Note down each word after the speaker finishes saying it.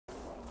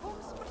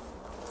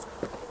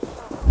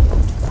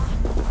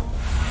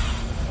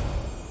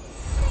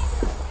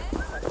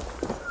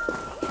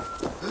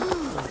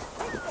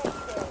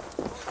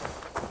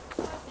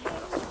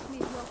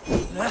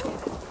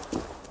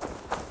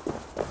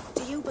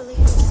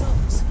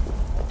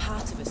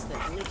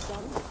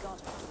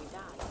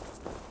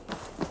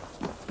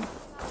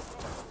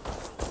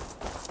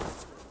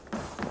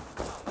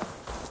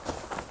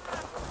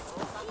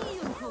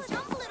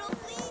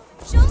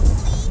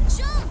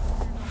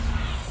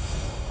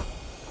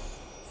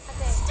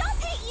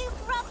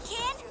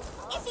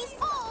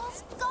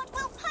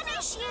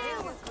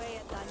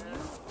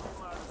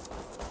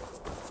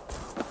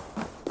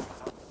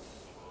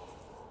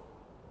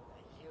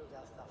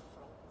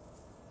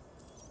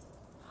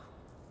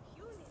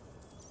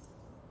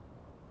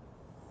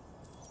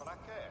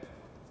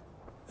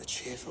The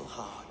cheerful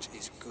heart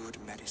is good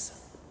medicine,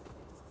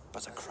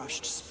 but a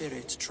crushed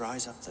spirit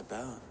dries up the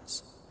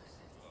bones.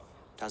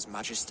 Does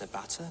Magister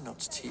Batter not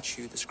teach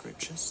you the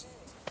scriptures?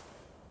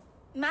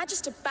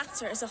 Magister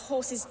Batter is a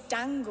horse's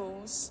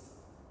dangles.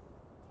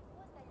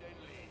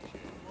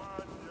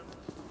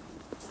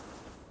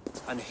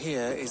 And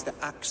here is the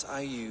axe I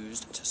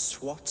used to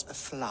swat a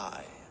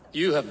fly.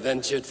 You have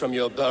ventured from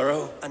your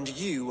burrow. And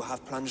you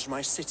have plunged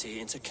my city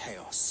into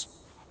chaos.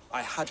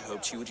 I had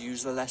hoped you would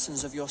use the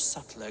lessons of your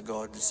subtler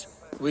gods.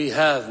 We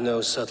have no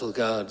subtle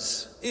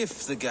gods.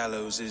 If the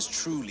gallows is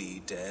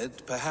truly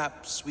dead,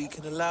 perhaps we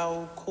can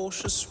allow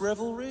cautious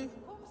revelry?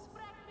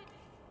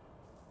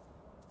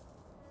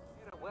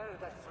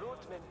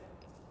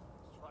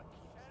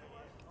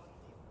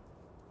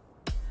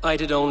 I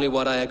did only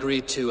what I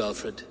agreed to,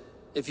 Alfred.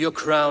 If your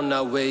crown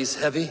now weighs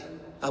heavy,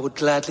 I would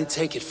gladly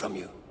take it from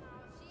you.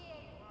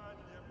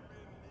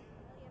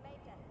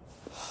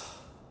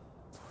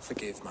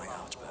 Forgive my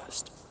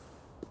outburst.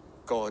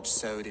 God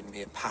sowed in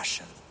me a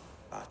passion,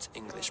 but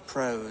English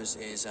prose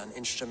is an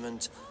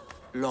instrument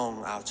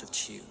long out of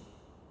tune.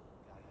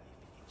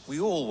 We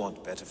all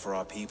want better for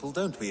our people,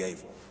 don't we,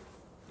 Eivor?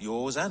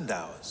 Yours and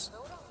ours.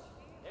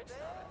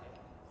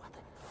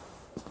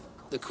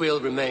 The quill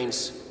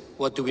remains.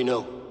 What do we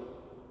know?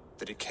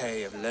 The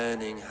decay of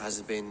learning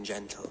has been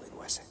gentle in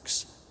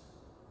Wessex.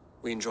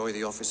 We enjoy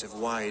the office of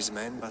wise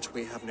men, but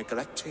we have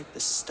neglected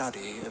the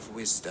study of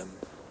wisdom.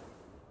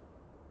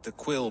 The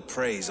quill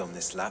preys on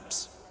this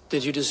lapse.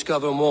 Did you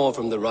discover more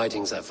from the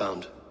writings I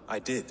found? I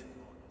did.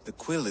 The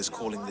quill is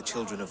calling the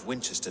children of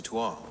Winchester to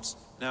arms.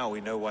 Now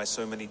we know why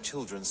so many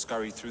children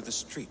scurry through the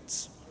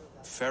streets.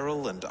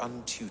 Feral and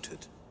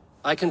untutored.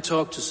 I can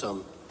talk to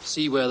some,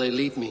 see where they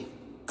lead me.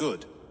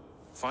 Good.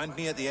 Find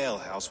me at the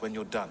alehouse when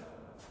you're done.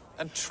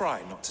 And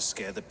try not to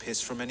scare the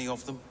piss from any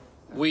of them.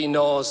 We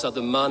Norse are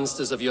the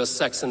monsters of your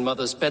Saxon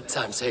mother's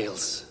bedtime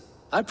tales.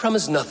 I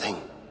promise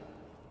nothing.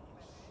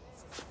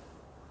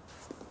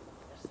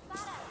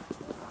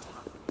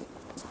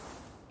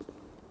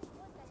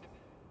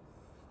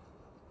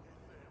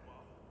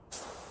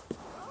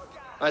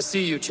 I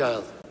see you,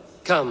 child.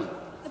 Come.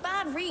 The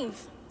bad Reeve,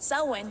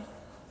 Selwyn.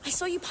 I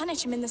saw you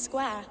punish him in the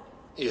square.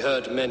 He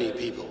hurt many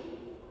people.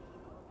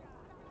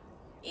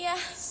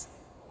 Yes.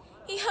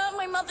 He hurt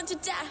my mother to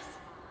death.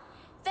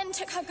 Then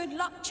took her good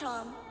luck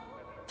charm.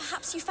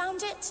 Perhaps you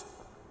found it?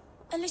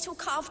 A little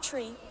carved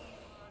tree.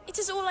 It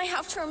is all I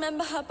have to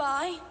remember her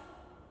by.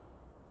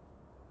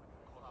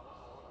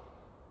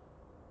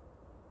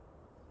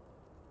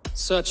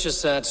 Such a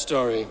sad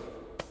story.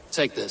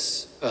 Take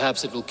this.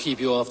 Perhaps it will keep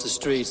you off the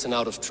streets and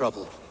out of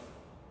trouble.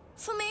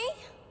 For me?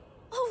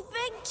 Oh,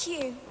 thank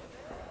you.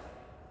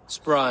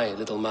 Spry,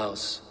 little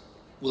mouse.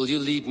 Will you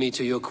lead me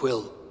to your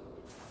quill?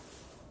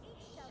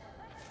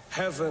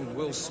 Heaven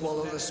will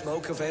swallow the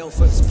smoke of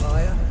Aelfred's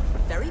pyre.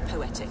 Very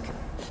poetic.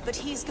 But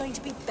he's going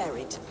to be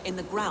buried in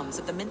the grounds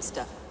of the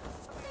Minster.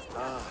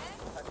 Ah,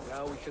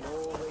 now we can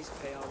always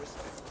pay our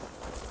respects.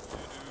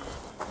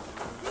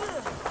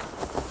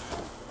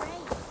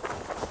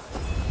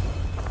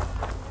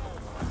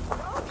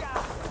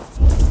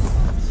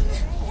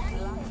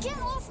 Get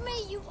off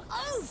me, you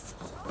oaf!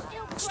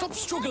 Stop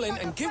struggling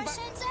and give back.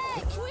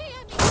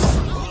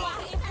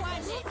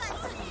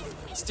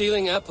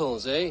 Stealing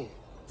apples, eh?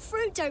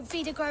 Fruit don't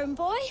feed a grown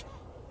boy.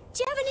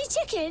 Do you have any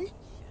chicken?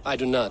 I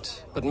do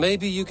not, but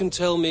maybe you can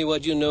tell me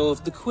what you know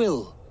of the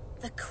quill.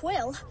 The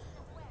quill?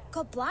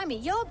 God blimey,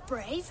 you're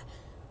brave.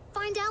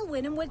 Find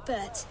Alwyn and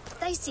Wigbert.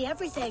 They see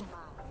everything.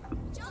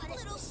 Stop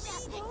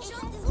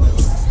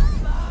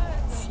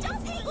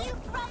it, you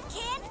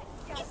pumpkin!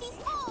 If he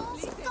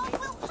falls, God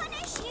will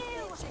punish you!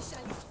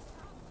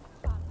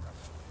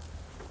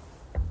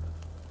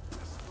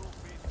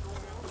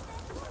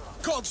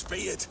 Gods be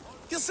it!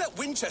 You'll set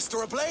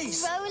Winchester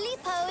ablaze!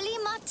 Roly-poly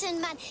mutton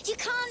man, you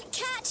can't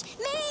catch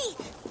me!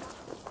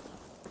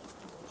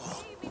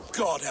 Oh,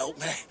 God help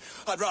me.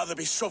 I'd rather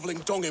be shoveling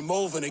dung in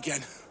Malvern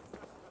again.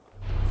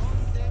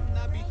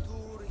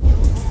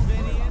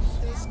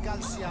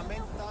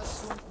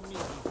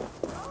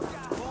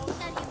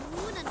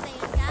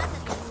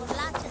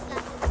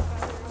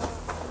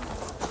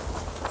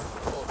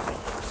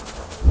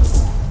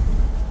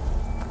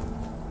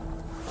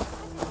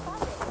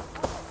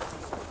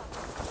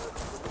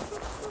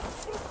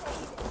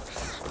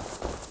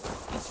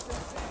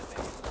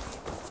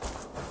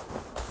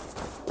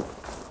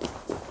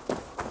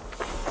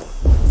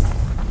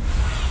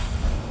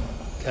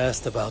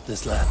 Cast about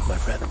this land, my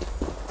friend.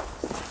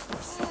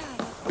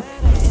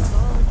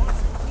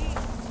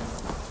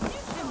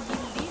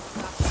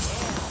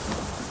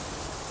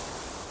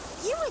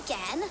 You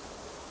again?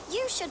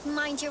 You should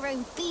mind your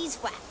own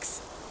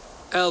beeswax.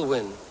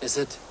 Alwyn, is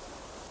it?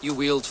 You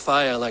wield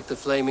fire like the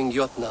flaming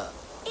Jotna.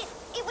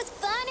 It was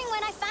burning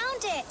when I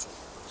found it.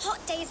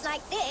 Hot days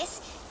like this,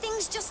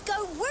 things just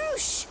go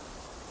whoosh.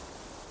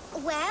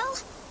 Well?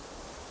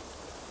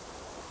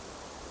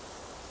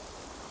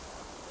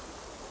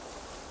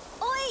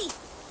 Oi!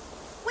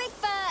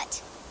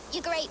 Wigbert!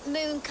 You great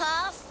moon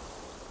calf!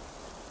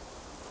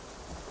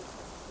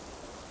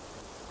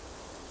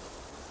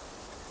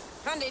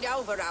 Hand it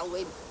over,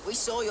 Alwyn. We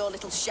saw your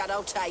little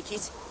shadow take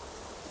it.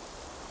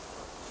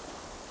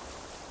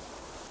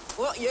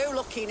 What you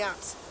looking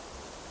at?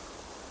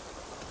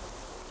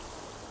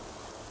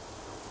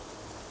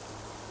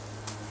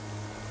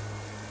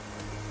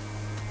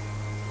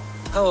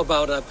 How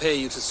about I pay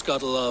you to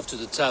scuttle off to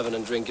the tavern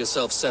and drink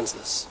yourself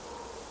senseless?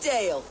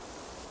 Deal.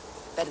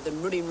 Better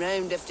than running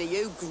round after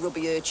you,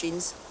 grubby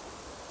urchins.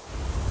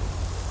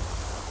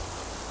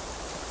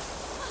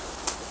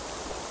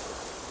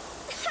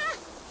 Ha!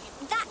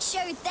 That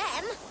showed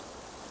them.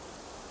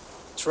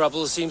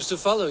 Trouble seems to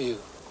follow you.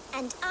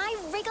 And I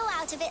wriggle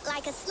out of it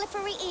like a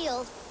slippery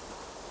eel.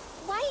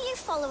 Why are you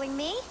following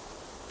me?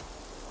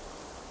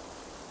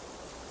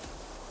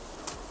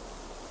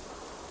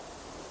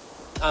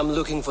 I'm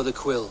looking for the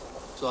quill,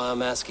 so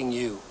I'm asking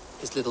you,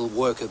 his little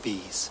worker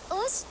bees.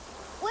 Us?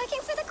 Working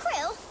for the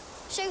quill?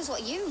 Shows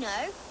what you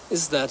know.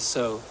 Is that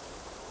so?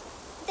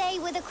 They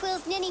were the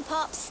quill's ninny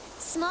pops.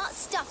 Smart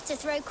stuff to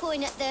throw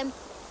coin at them.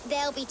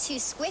 They'll be too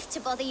swift to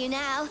bother you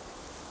now.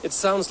 It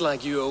sounds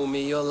like you owe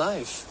me your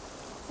life.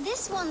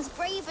 This one's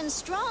brave and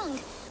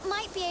strong.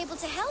 Might be able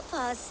to help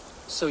us.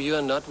 So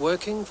you're not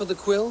working for the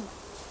quill?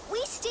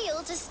 We steal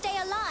to stay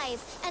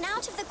alive and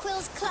out of the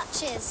quill's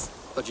clutches.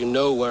 But you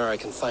know where I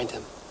can find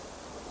him.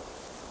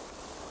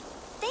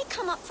 They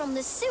come up from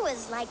the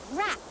sewers like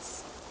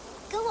rats.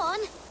 Go on,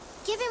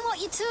 give him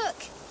what you took.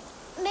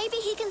 Maybe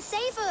he can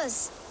save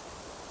us.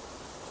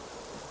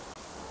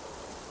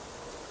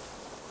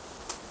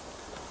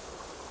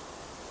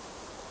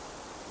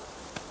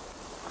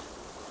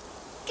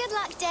 Good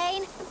luck,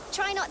 Dane.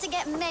 Try not to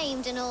get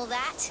maimed and all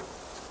that.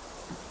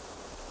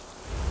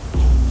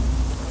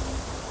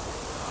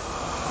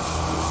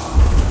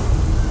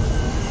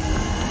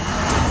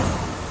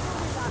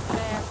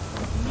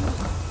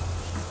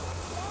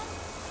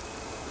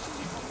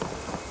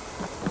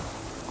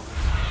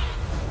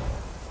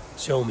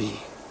 Show me.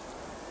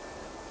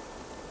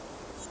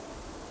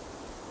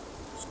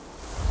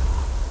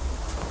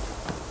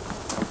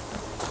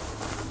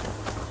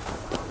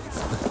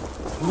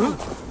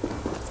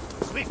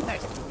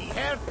 Swiftness, the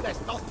hairless,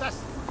 Dothus.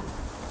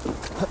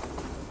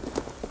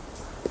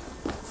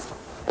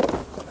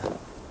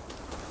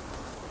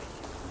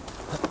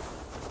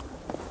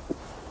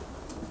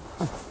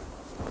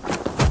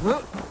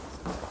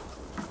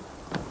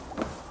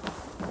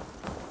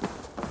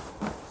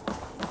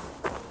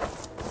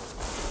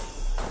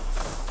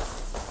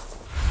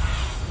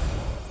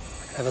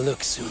 Have a look,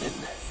 Sunan.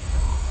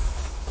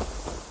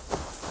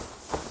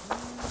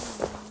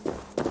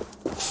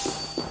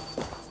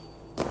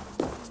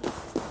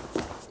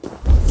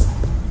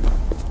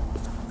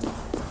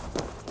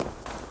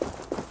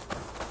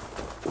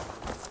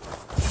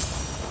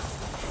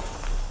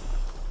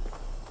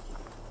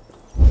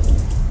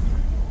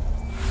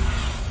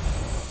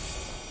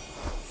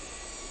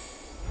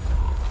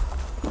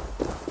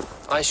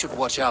 I should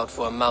watch out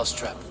for a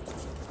mousetrap.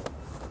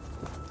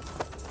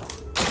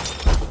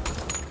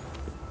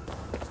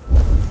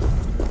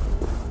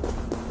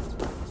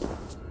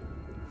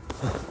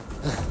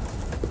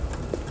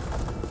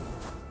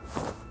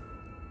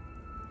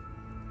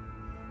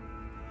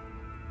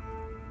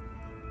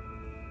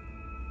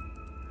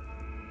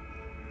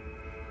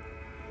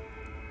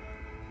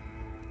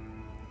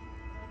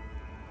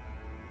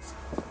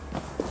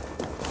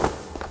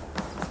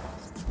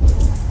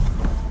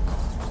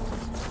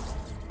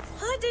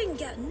 Didn't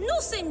get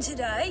nothing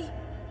today.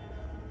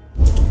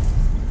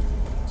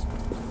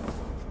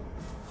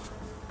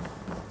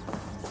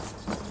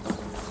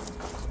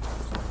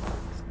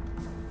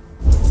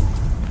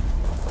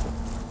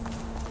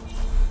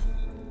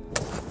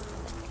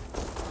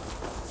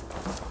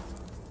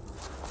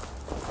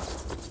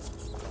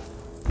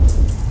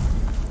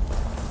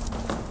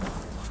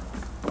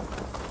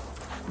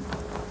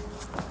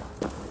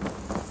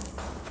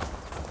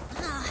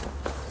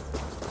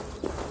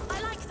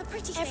 I like the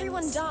pretty things.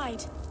 Everyone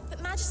died.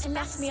 And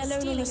left me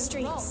alone on the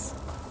streets.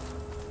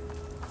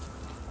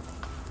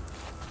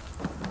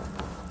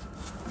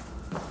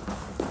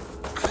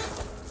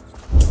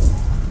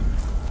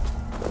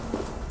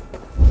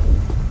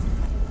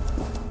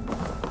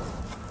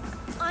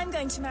 I'm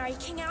going to marry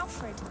King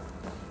Alfred,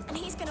 and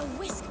he's going to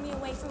whisk me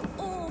away from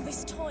all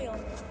this toil.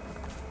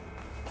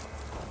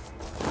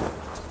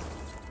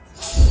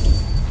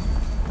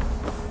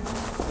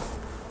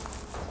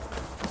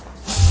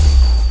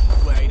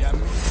 Wait a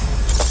minute.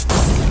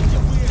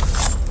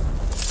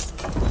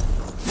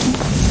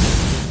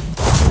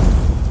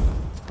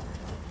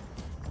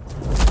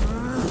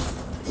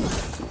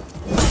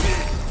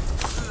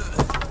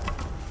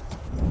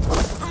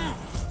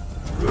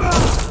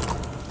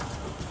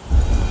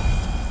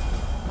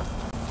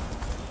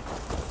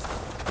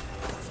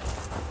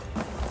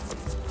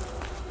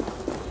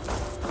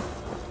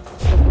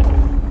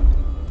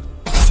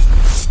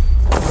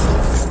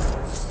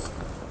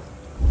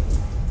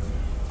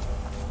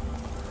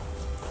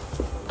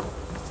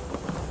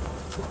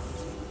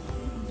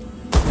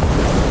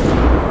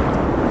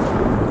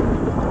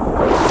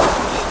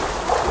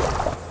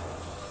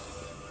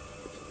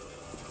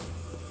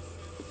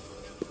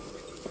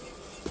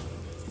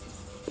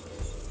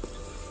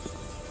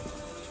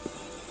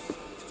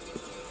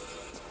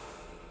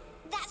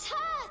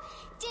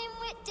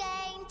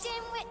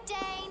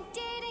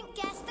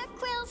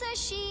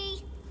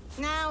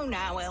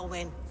 Now,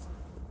 Elwyn.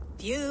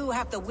 You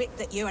have the wit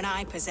that you and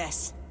I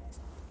possess.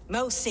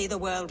 Most see the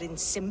world in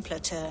simpler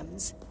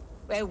terms,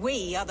 where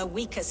we are the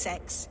weaker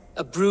sex.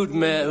 A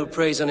broodmare who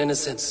preys on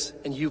innocence,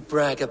 and you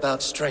brag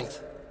about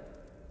strength.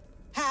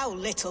 How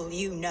little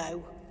you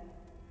know.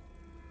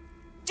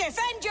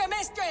 Defend your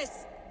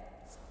mistress!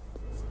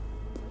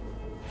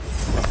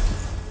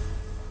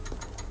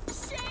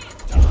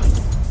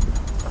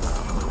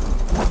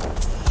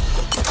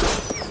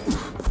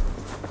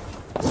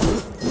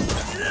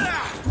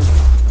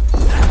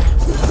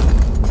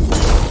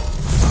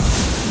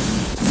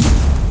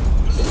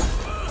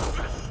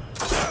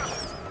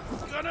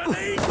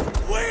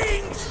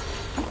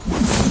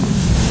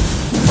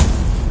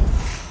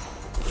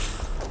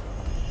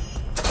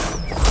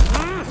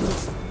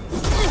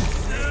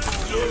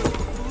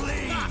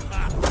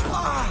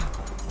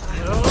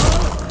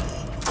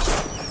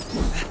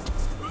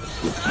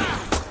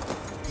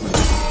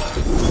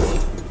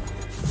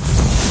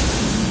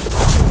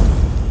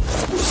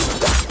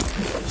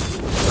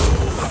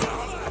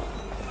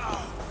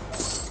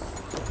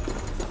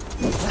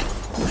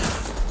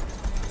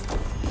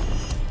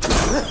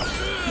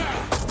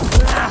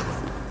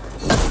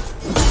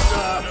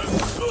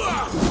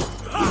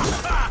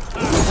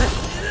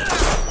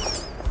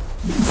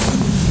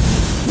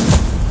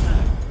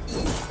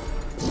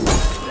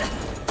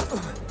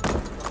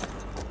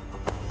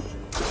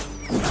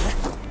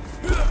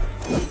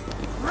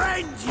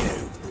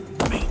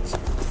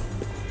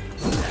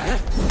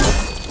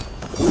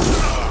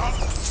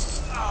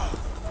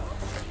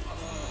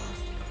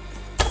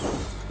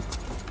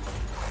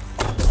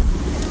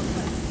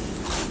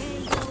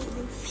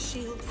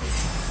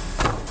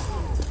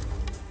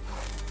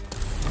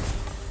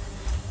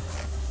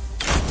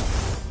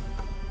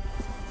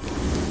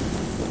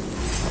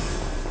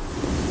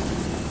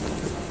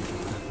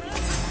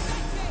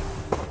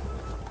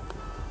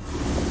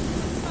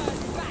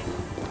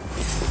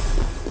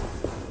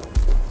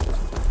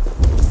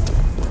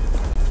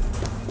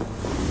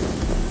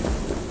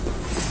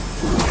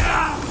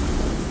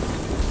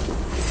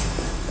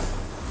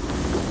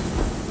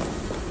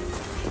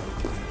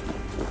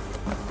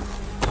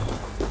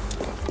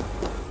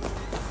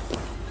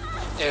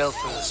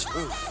 Aelfra's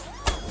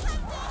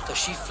roof. Does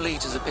she flee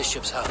to the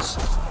bishop's house?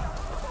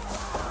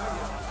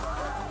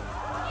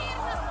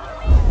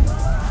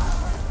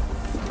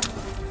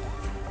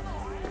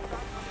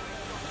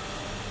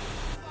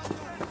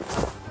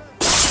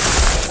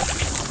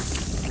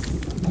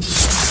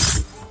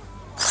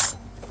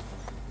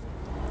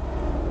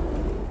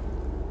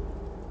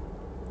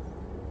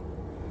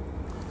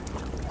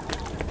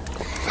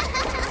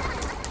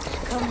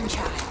 Come,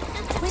 child.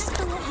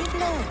 Whisper what you've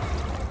learned,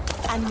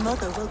 and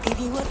Mother will give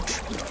you a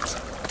treat.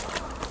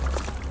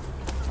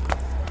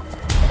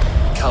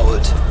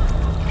 Coward.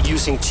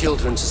 Using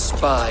children to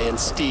spy and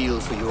steal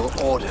for your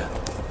order.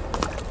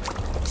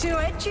 To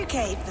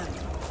educate them.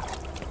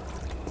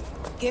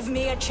 Give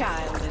me a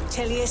child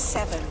until he is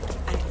 7,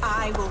 and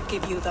I will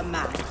give you the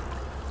man.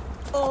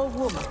 Or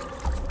woman.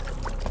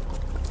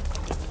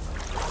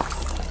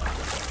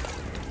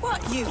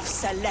 What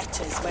use are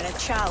letters when a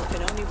child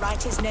can only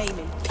write his name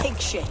in pig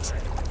shit?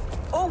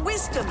 Or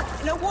wisdom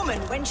in a woman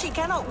when she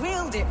cannot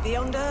wield it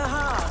beyond her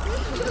heart?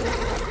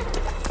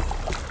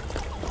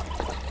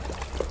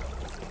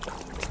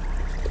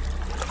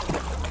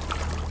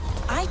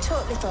 I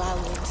taught little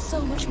Alwyn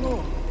so much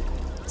more.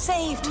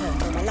 Saved her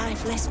from a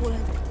life less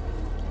worthy.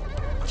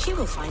 She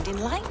will find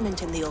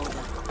enlightenment in the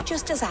Order,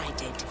 just as I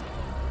did.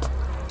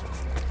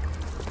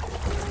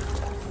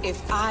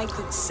 If I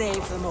could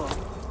save them all,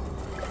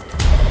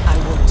 I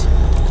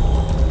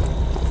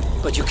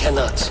would. But you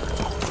cannot.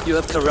 You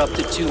have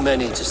corrupted too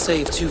many to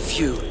save too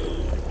few.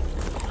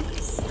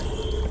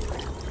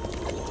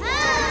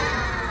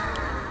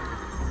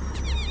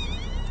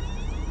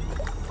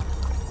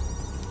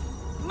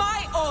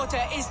 My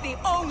order is the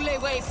only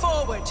way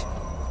forward.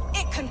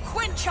 It can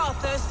quench our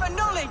thirst for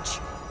knowledge.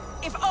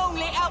 If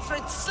only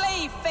Alfred's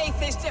slave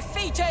faith is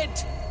defeated.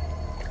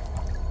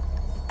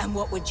 And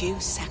what would you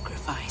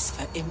sacrifice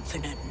for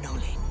infinite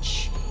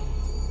knowledge?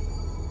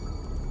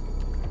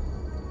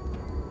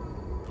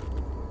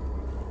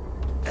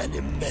 An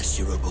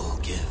immeasurable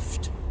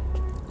gift.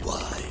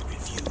 Why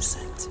refuse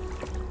it?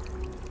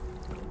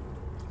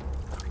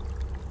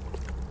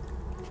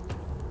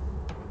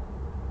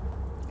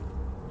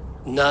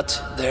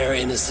 Not their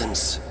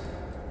innocence.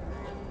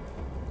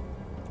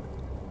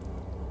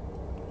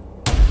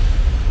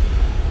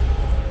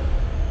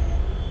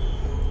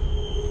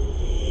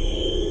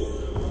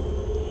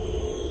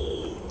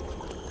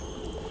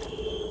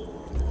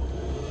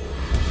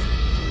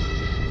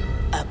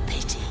 A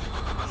pity.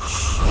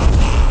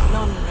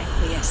 Non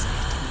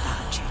requiescat in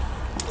pace.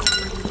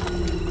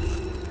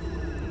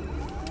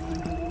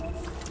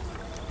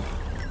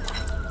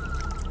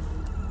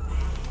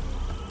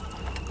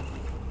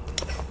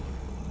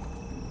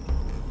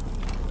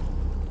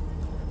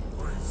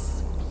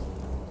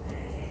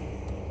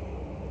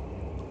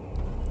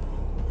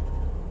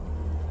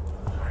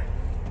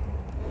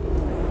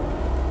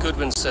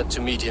 Goodwin said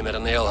to meet him at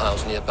an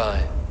alehouse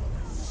nearby.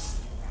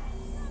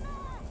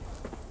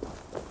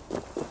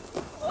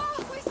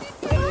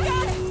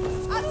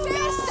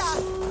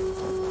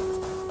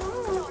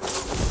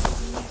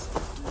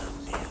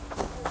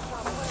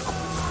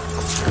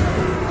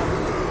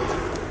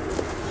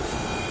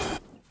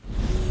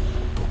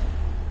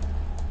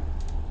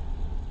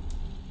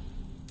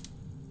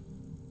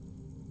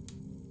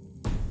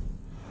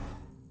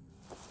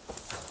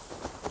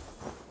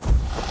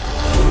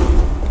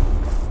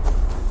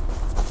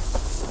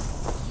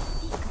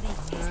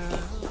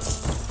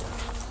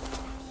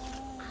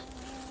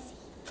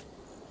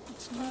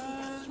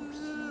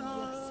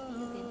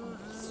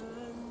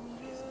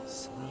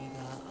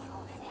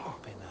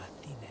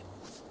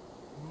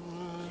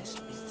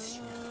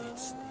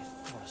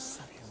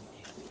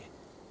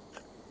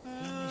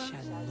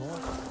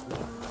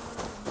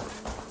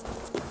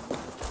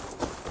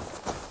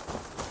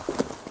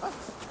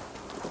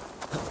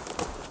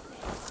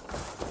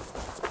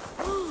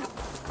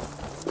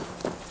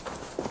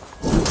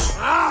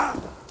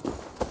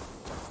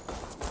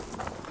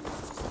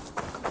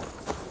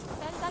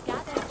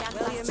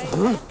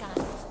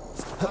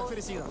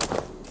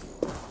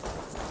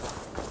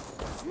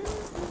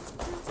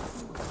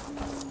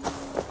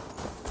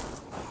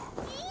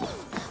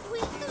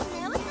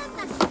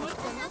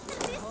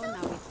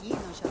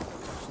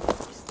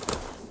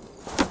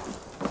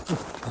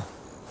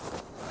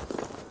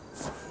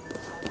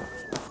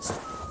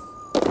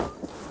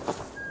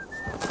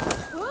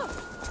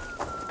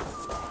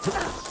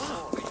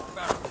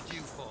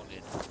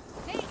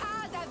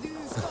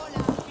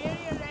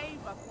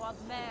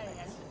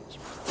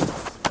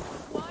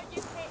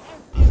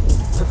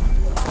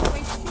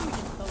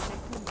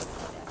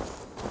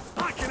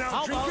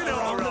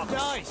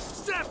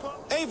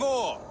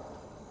 Eivor!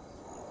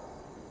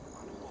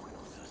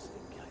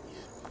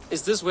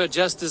 Is this where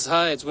Justice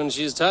hides when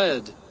she's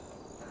tired?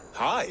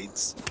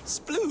 Hides?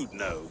 Splood,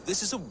 no.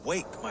 This is a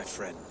wake, my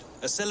friend.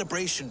 A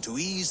celebration to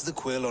ease the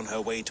quill on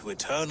her way to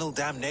eternal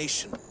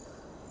damnation.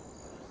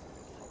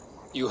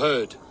 You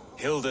heard.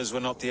 Hilda's were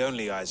not the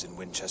only eyes in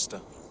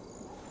Winchester.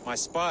 My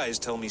spies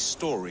tell me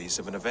stories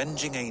of an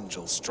avenging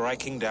angel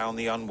striking down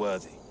the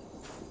unworthy.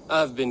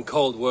 I've been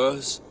called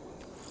worse.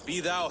 Be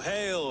thou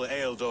hail,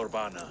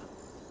 Eildorbana.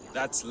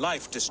 That's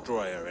Life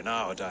Destroyer in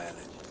our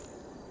dialect.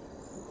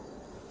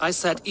 I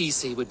sat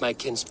easy with my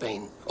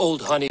kinsbane,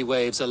 old honey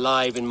waves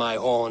alive in my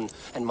horn,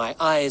 and my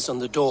eyes on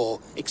the door,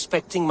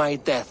 expecting my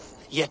death,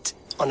 yet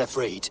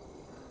unafraid.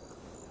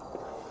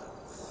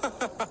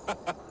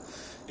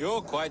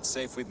 You're quite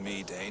safe with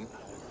me, Dane.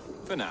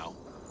 For now.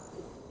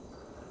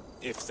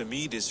 If the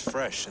mead is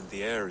fresh and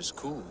the air is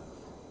cool,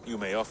 you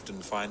may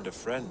often find a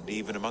friend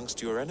even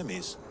amongst your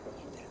enemies.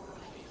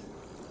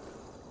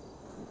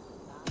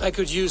 I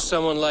could use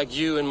someone like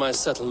you in my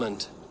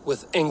settlement,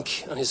 with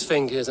ink on his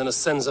fingers and a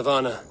sense of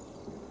honor.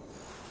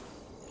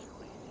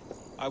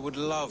 I would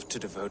love to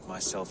devote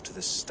myself to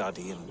the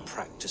study and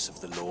practice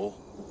of the law.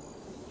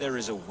 There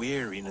is a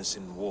weariness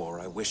in war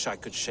I wish I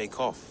could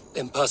shake off.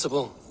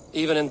 Impossible.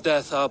 Even in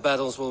death, our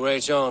battles will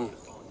rage on.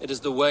 It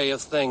is the way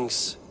of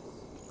things.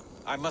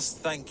 I must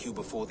thank you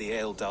before the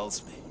ale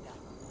dulls me.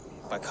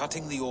 By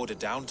cutting the order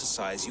down to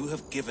size, you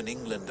have given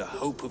England a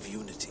hope of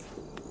unity.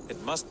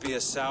 It must be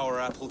a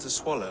sour apple to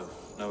swallow,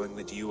 knowing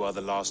that you are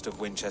the last of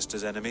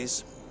Winchester's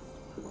enemies.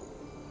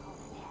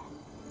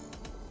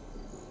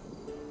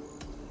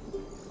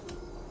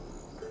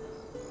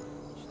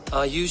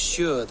 Are you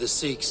sure the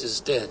Sikhs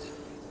is dead?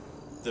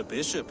 The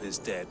bishop is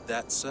dead,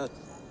 that's certain.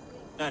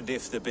 And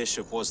if the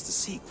bishop was the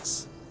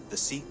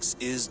Sikhs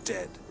is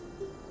dead.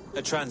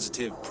 A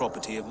transitive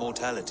property of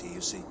mortality,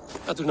 you see.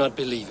 I do not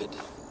believe it.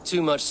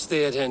 Too much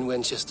theatre in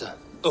Winchester.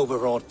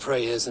 Overwrought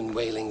prayers and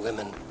wailing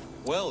women.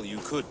 Well, you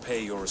could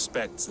pay your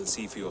respects and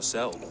see for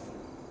yourself.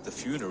 The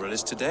funeral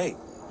is today.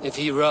 If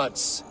he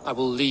rots, I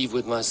will leave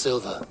with my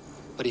silver.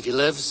 But if he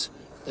lives,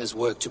 there's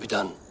work to be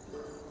done.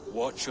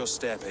 Watch your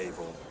step,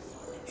 Eivor.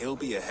 He'll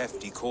be a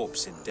hefty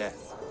corpse in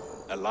death.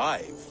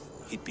 Alive,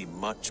 he'd be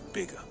much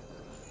bigger.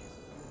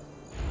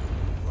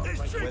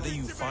 Whether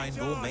you find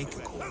or make a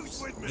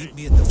corpse, meet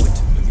me at the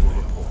Witten with your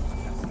report.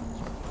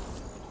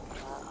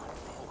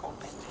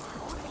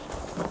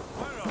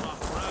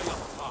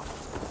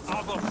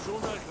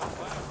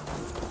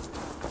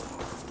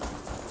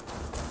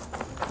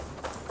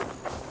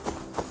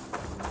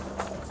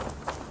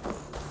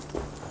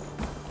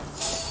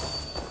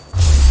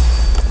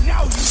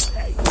 Now you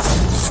pay!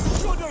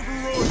 Shut up,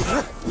 Roy!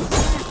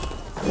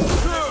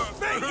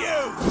 Thank you!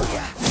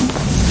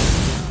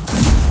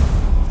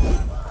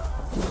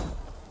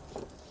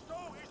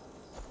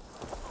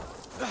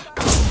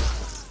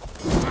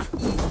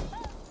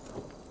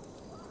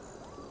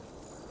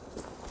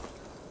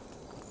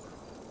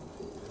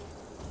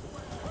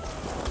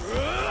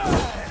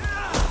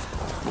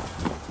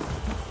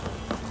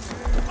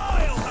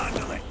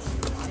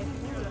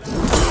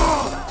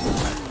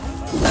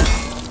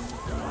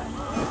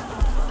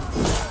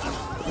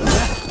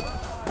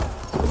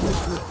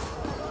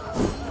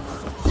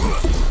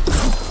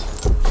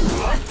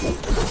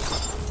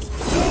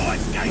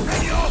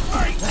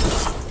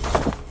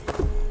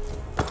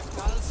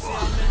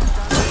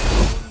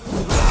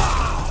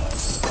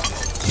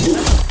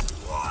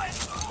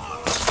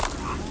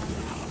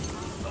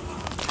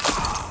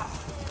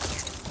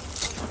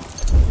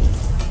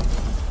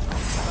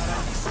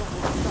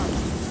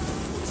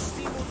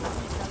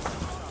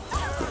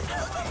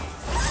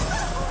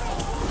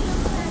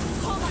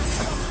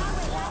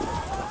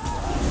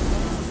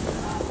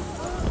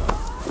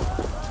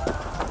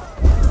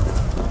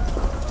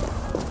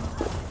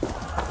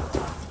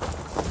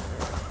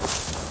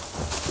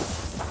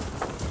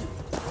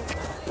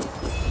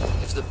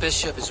 If the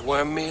bishop is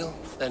worm meal,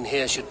 then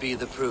here should be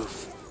the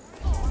proof.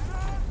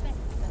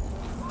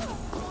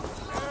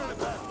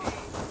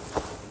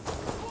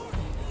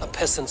 A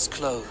peasant's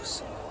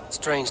clothes.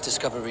 Strange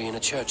discovery in a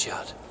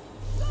churchyard.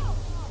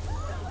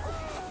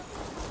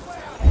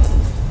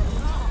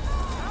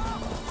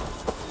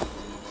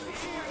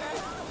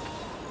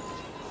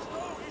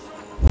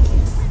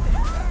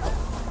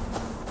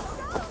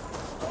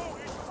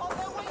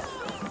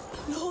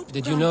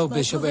 Did you know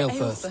Bishop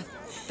Eivor?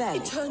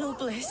 Eternal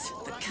bliss.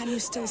 But can you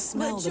still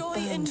smell the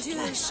burned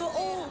flesh?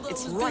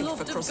 It's rife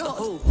beloved across of the God.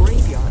 whole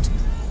graveyard.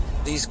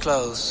 These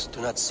clothes do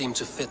not seem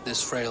to fit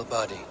this frail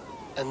body.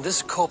 And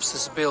this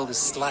corpse's build is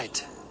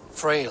slight,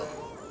 frail.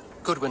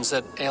 Goodwin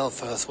said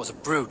Eilfirth was a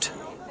brute.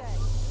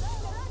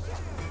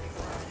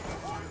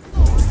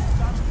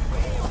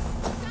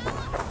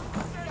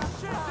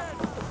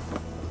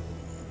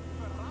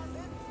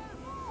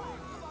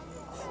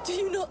 Do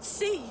you not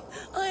see?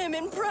 I am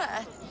in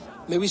prayer.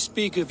 May we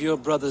speak of your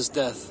brother's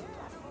death?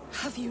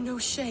 Have you no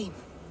shame?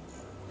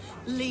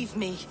 Leave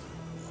me.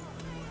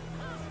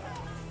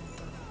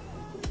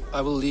 I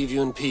will leave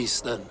you in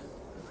peace, then.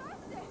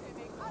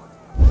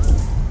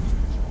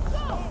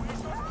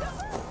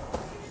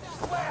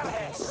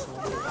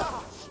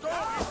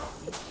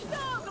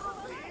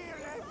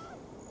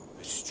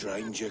 A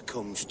stranger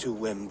comes to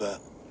Wember.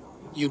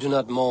 You do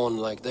not mourn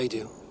like they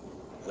do.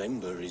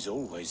 Wember is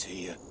always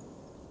here,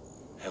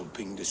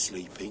 helping the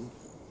sleeping,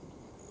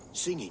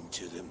 singing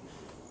to them,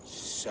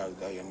 so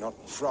they are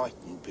not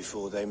frightened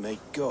before they meet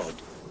God.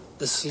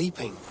 The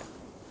sleeping?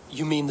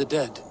 You mean the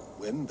dead?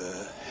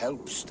 Wember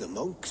helps the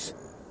monks.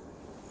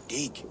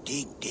 Dig,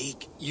 dig,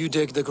 dig. You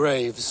dig the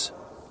graves.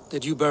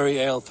 Did you bury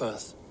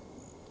Eilfirth?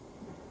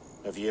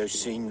 Have you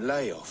seen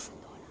Leof?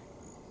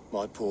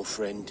 My poor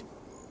friend.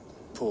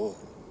 Poor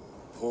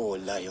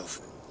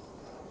Leof.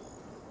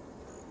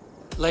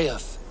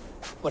 Leof?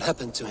 What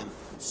happened to him?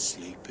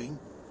 Sleeping?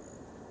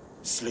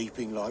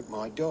 Sleeping like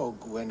my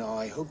dog when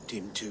I hugged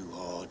him too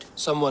hard.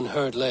 Someone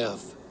heard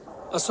Leof.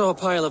 I saw a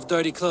pile of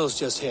dirty clothes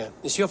just here.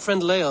 Is your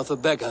friend Leof a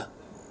beggar?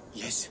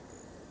 Yes.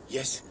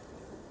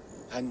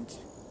 And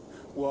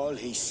while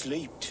he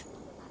slept,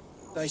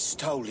 they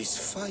stole his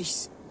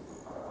face.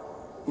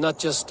 Not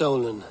just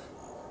stolen,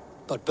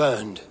 but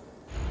burned.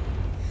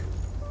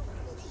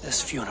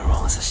 This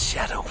funeral is a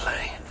shadow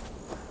play.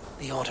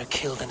 The order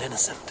killed an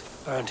innocent,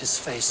 burned his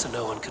face so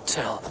no one could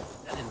tell,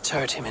 and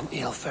interred him in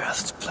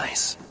Eilfirth's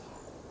place.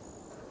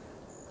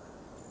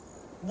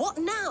 What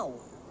now?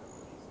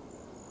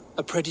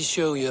 A pretty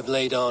show you have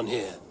laid on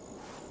here.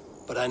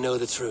 But I know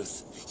the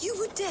truth. You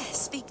would dare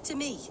speak to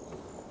me?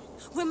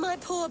 When my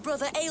poor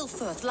brother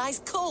Eilfirth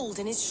lies cold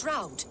in his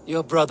shroud.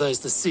 Your brother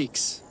is the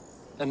Sikhs,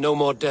 and no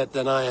more dead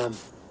than I am.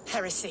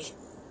 Heresy.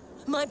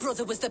 My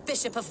brother was the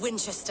Bishop of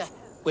Winchester.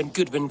 When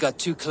Goodwin got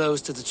too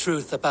close to the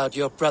truth about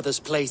your brother's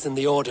place in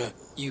the Order,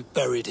 you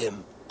buried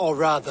him. Or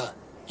rather,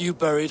 you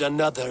buried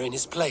another in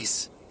his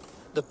place.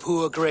 The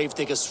poor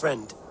gravedigger's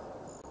friend.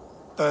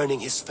 Burning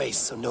his face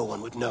so no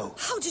one would know.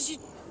 How did you...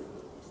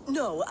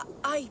 No,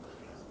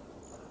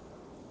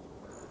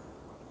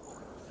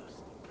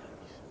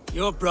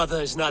 Your brother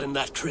is not in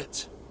that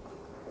crypt.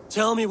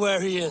 Tell me where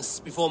he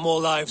is before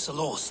more lives are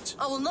lost.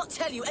 I will not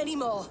tell you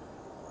anymore.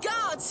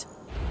 Guards!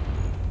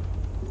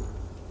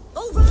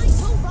 All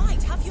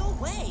right, have your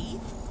way.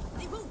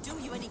 They won't do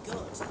you any good.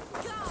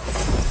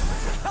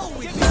 Guards! Hell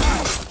with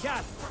you,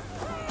 cat!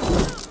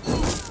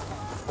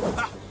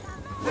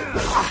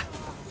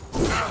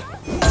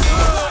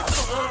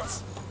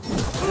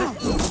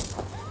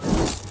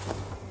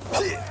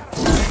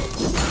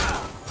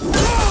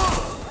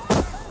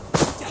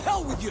 To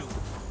hell with you!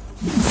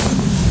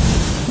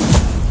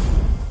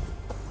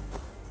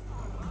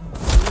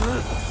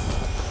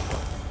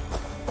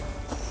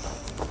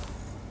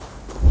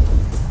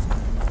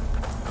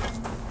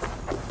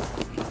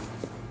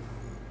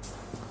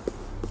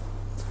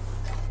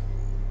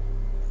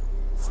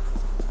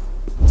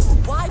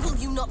 Why will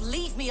you not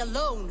leave me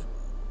alone?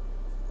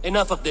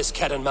 Enough of this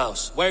cat and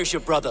mouse. Where's your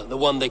brother, the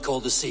one they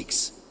call the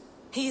Sikhs?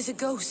 He is a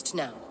ghost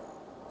now,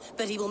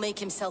 but he will make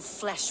himself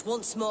flesh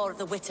once more at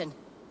the Witten.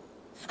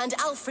 And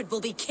Alfred will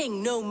be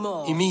king no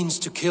more. He means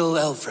to kill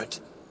Alfred.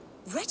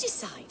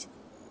 Regicide?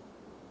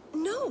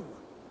 No.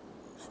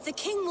 The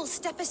king will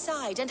step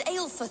aside and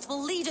Eilfirth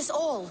will lead us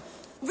all,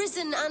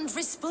 risen and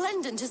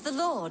resplendent as the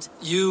Lord.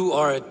 You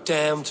are a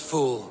damned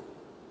fool.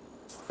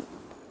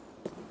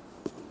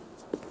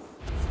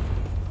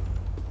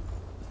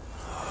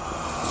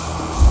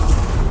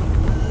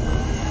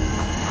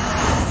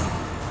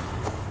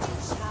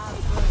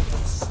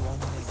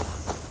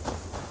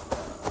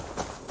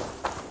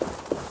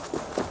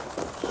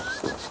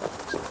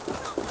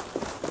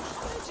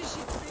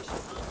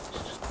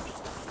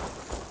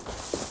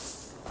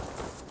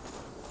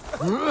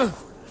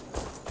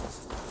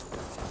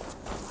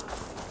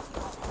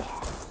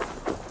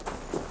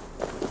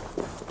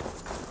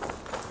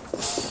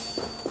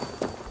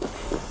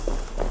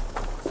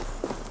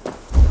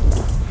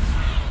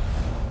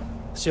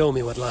 Show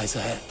me what lies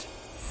ahead.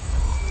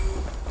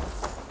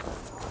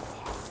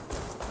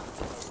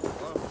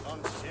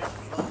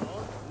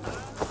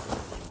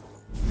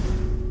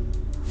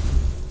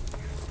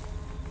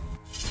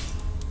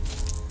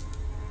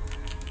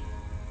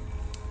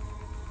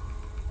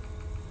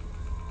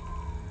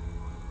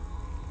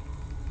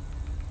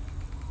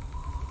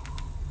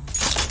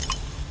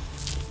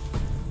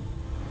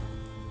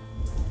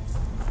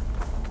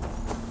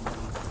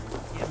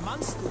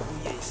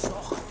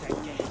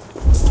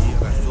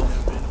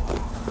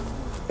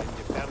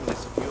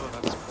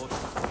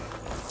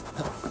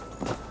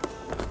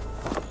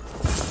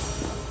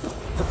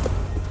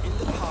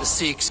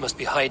 Sikhs must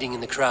be hiding in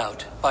the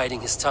crowd,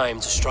 biding his time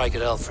to strike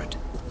at Alfred.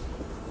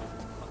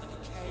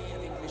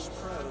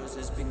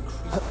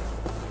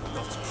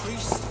 Not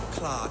priest,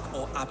 clerk,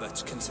 or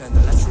abbot can turn the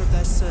letter of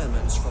their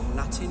sermons from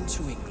Latin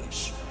to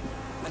English.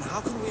 And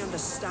how can we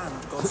understand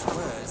God's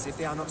words if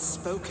they are not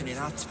spoken in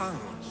our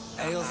tongue?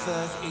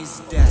 Aelfirth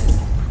is dead,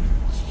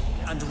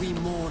 and we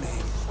mourn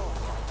him.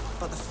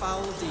 But the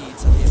foul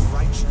deeds of the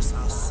unrighteous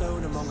are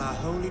sown among our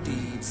holy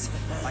deeds,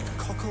 like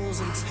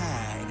cockles and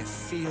tare in a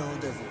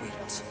field of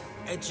wheat.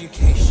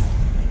 Education,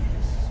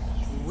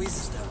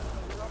 wisdom,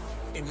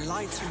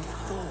 enlightened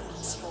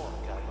thought.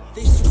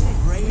 This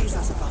will raise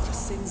us above the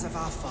sins of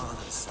our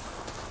fathers.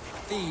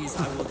 These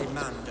I will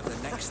demand of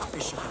the next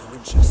Bishop of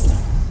Winchester.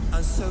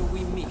 And so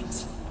we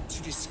meet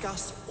to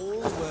discuss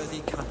all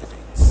worthy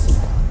candidates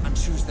and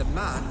choose the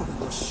man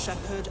who will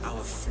shepherd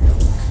our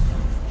flock.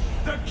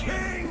 The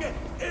king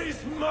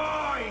is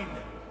mine!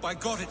 By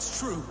God, it's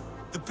true.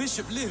 The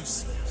bishop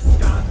lives.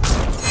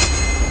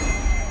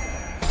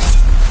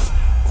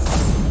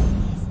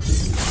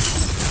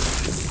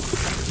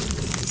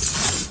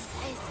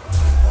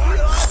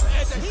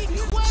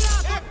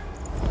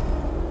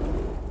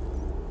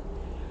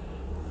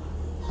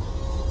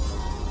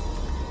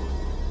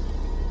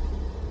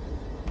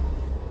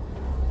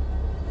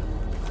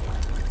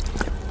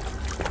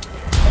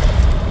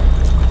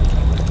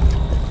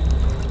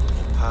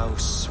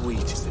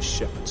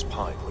 Shepherd's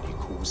pipe when he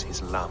calls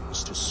his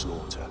lambs to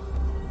slaughter.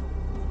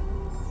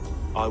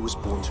 I was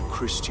born to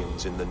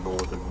Christians in the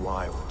northern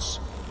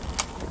wilds.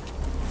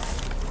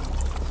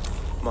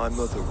 My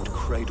mother would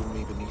cradle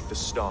me beneath the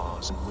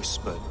stars and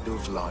whisper,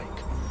 dove-like,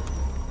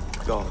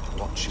 God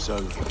watches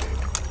over you.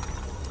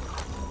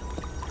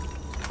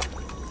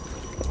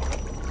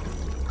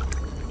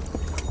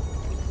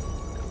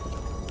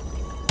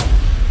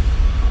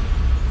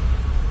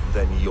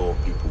 Then your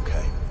people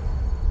came.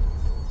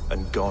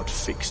 And God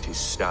fixed his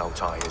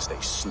stout eye as they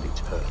slit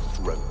her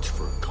throat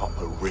for a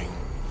copper ring.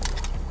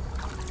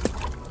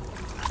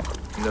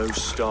 No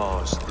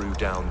stars threw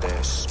down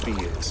their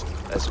spears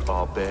as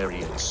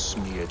barbarians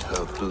smeared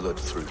her blood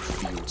through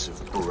fields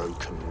of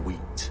broken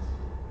wheat.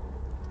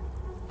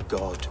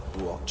 God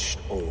watched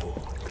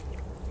all,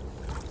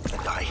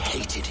 and I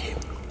hated him.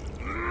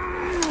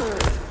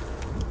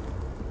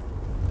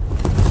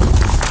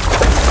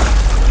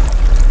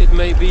 It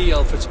may be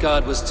Alfred's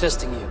god was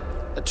testing you.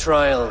 A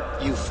trial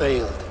you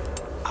failed.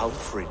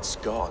 Alfred's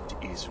god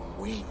is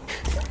weak.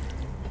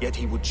 Yet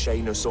he would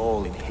chain us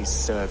all in his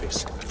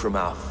service, from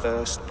our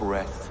first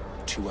breath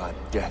to our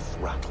death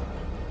rattle.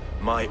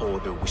 My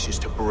order wishes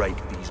to break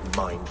these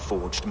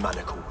mind-forged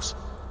manacles.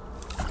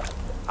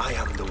 I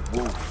am the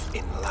wolf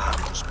in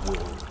lamb's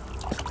wool.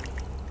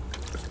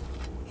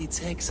 He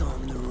takes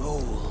on the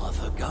role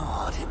of a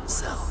god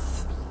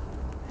himself.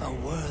 A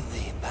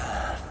worthy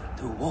path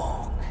to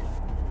walk.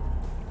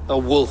 A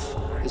wolf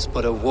is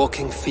but a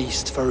walking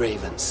feast for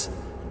ravens.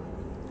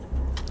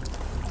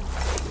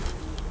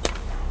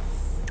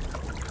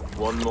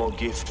 One more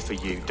gift for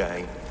you,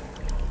 Dane.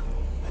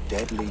 A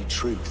deadly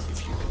truth,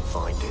 if you can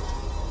find it.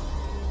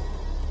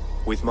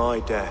 With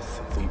my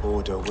death, the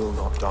Order will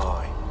not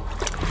die.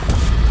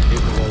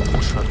 It will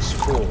only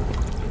transform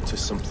into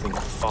something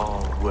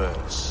far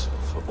worse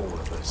for all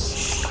of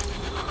us.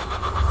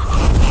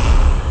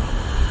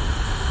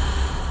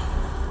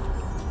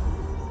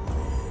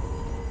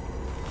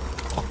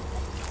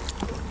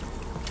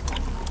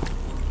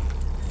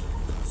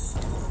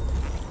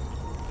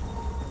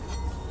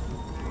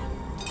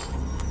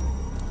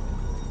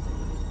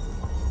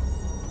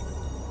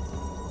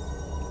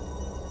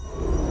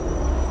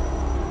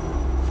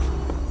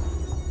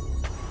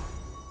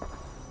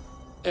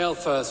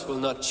 Aelfirth will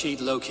not cheat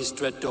Loki's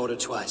dread daughter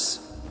twice.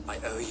 I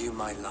owe you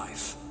my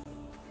life.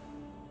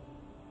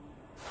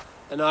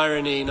 An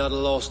irony not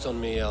lost on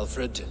me,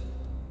 Alfred.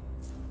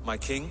 My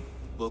king,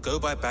 we'll go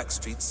by back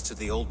streets to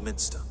the Old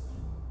Minster.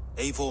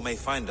 Eivor may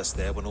find us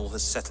there when all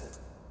has settled.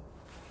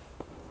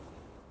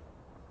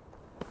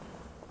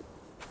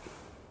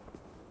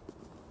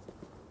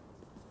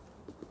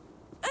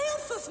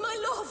 Aelfirth, my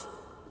love!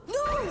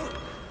 No!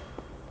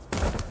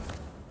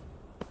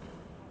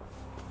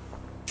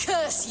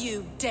 Curse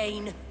you,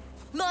 Dane!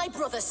 My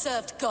brother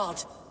served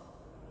God.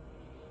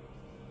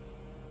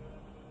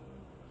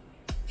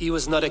 He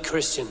was not a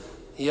Christian.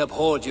 He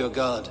abhorred your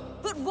god.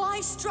 But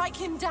why strike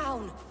him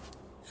down?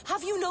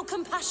 Have you no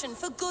compassion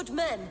for good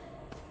men?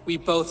 We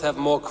both have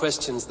more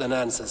questions than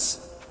answers.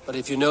 But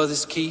if you know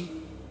this key,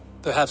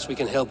 perhaps we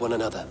can help one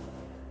another.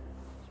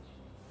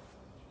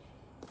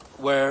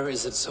 Where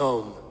is its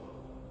home?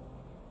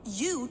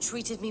 You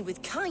treated me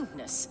with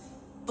kindness,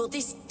 but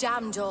this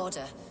damned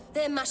order,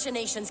 their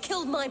machinations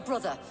killed my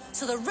brother,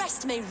 so the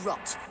rest may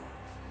rot.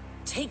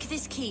 Take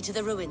this key to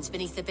the ruins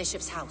beneath the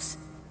bishop's house.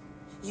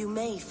 You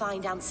may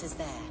find answers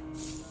there.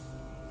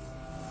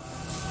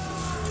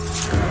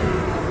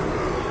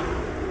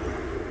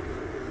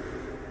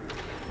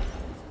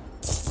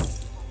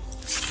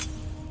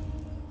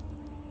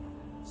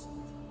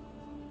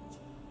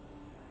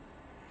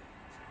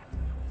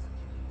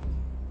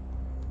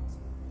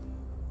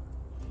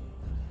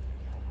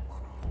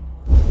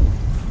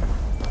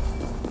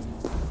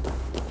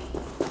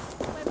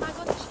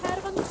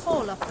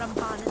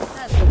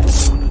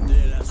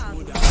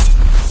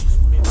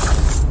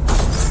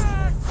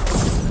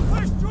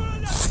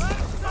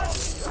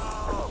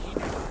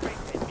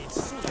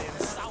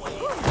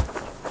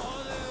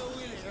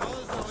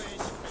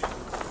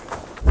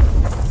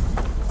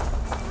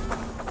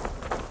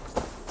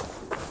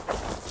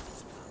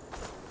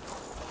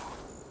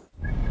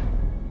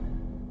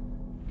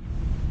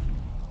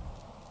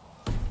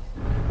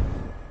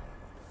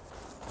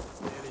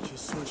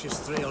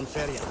 fray on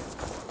Feria.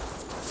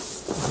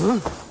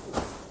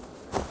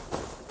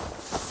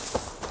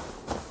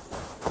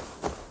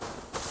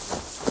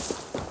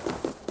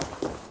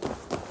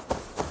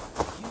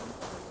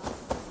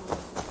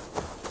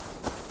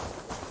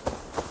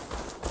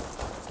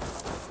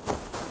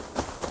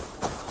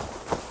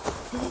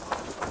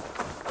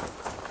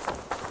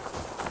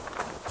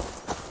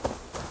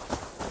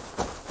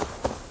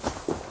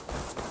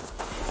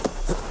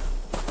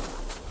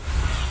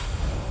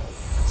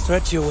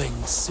 Stretch your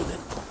wings,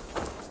 Sunan.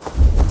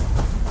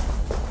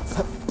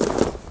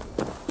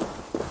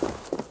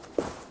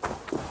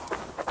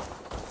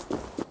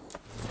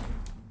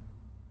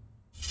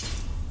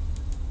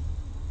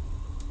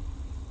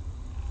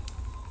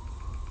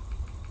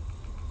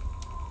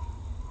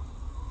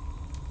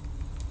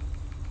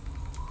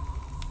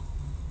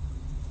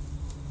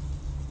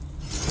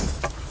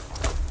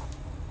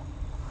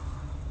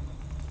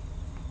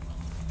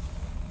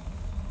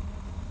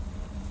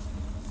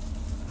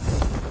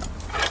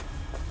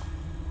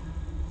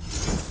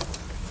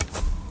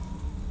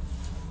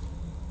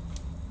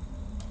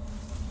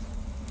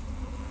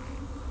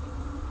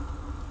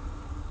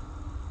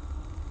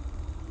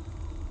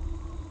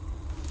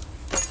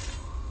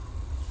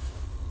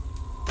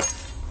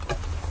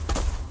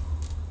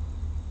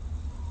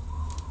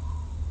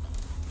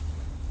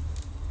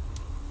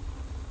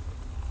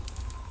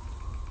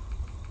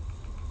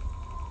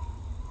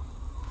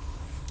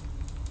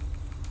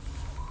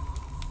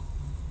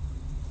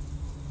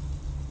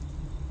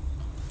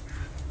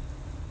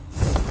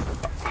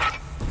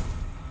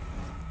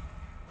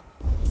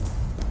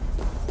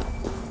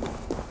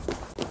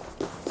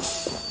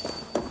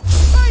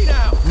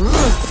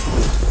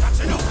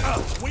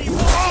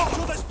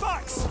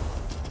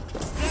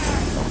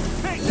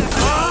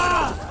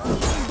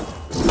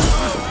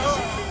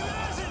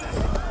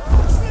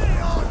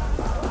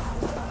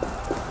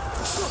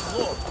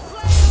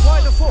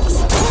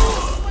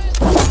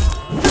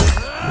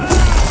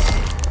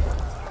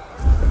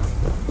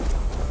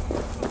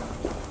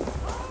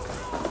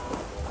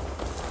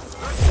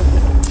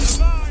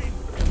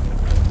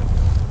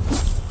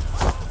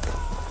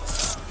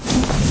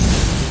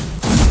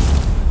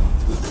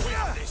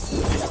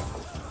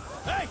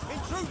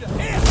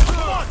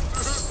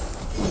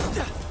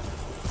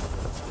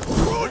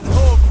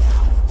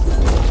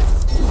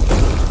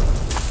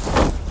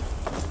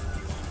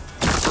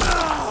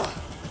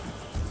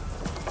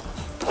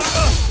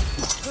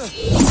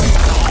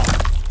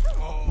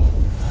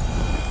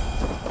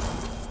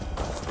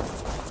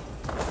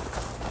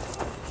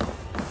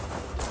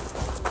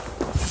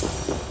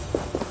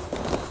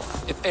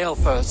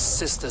 Eivor's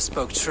sister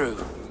spoke true.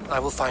 I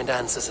will find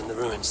answers in the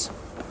ruins.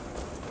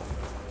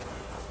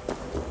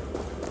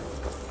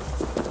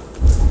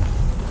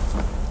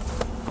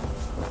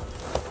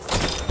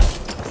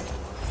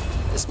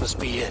 This must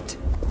be it.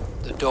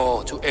 The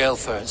door to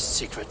Eivor's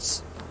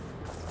secrets.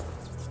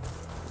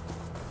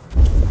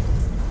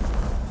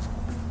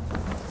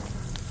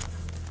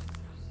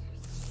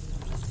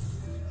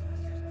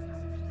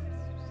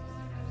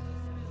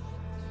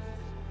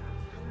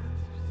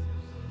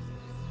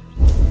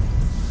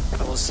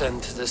 I will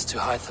send this to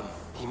Hytham.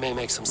 He may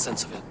make some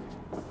sense of it.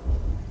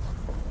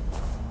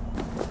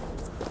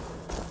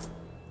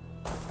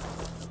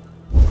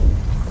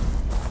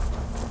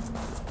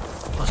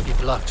 Must be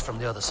blocked from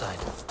the other side.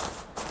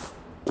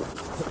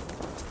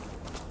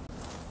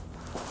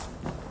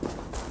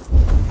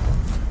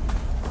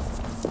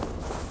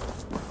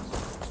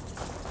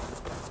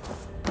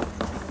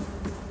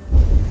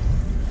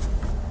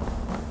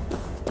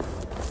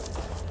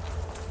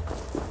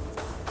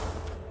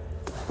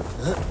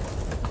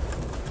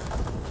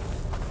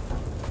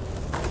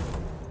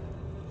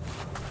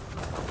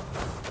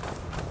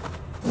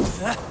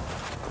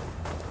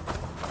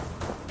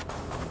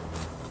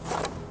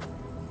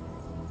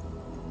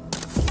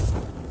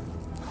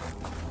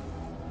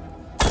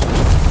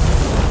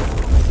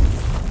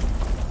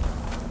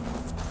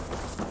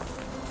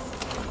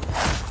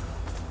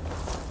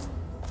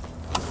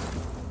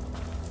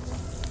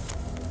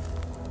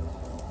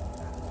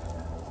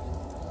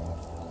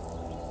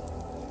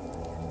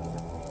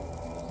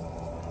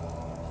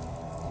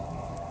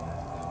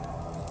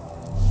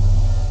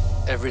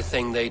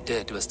 Everything they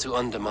did was to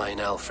undermine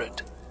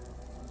Alfred.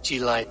 She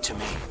lied to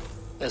me.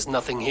 There's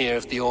nothing here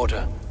of the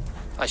Order.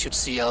 I should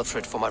see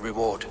Alfred for my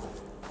reward.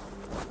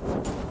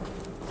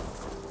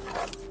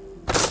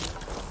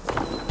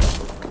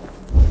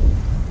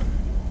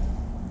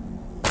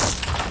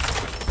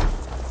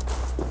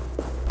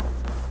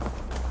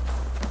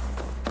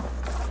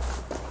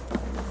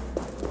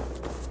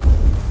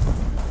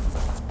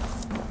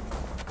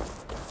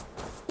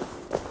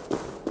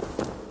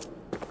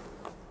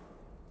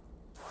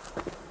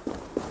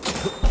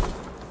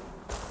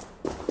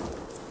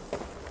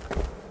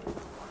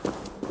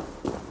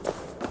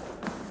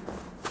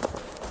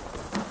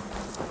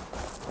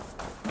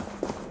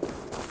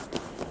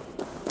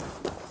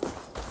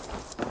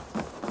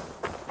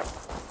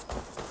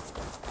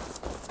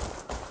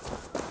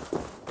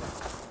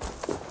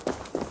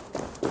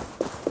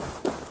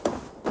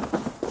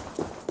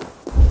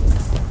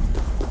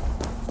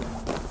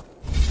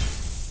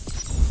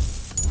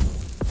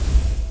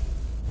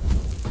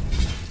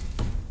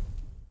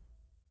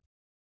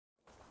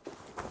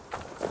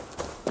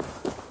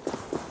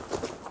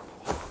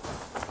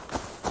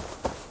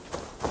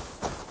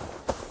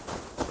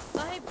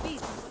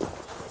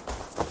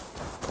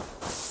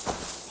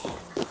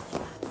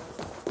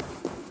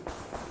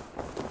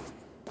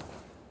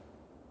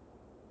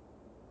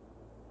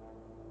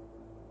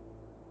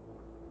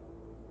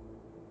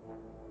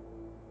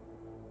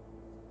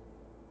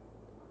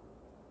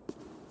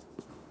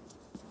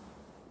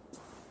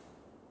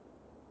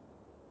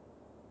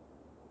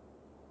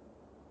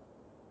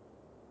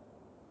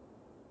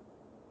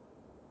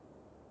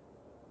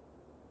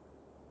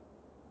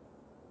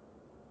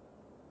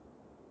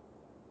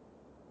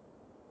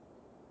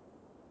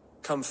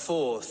 Come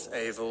forth,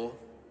 Eivor.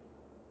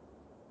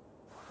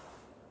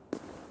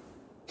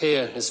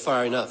 Here is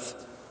far enough.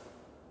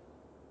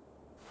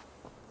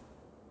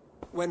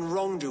 When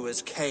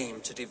wrongdoers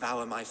came to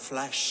devour my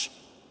flesh,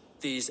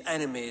 these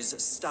enemies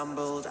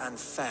stumbled and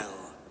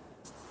fell.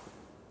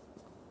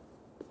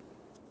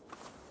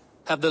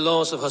 Have the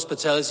laws of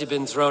hospitality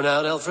been thrown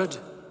out, Alfred?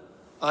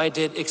 I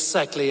did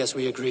exactly as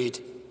we agreed.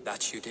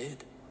 That you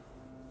did.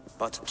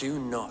 But do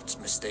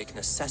not mistake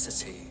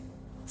necessity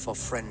for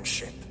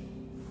friendship.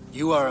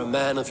 You are a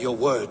man of your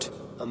word,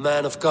 a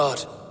man of God.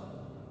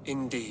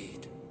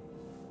 Indeed.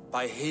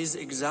 By his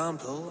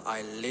example,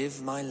 I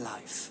live my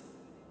life.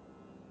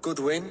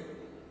 Goodwin?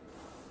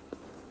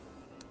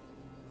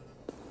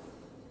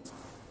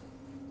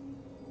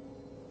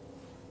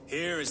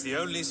 Here is the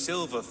only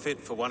silver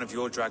fit for one of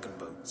your dragon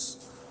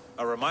boats.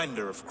 A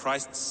reminder of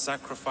Christ's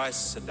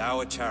sacrifice and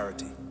our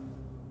charity.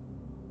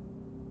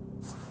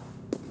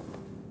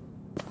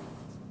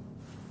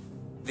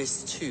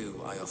 This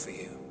too I offer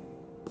you.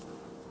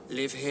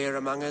 Live here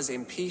among us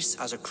in peace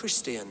as a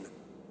Christian,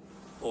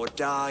 or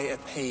die a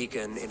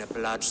pagan in a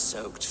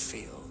blood-soaked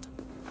field.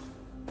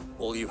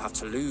 All you have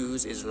to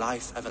lose is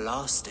life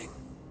everlasting.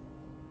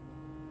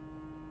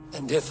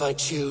 And if I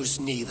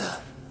choose neither?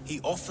 He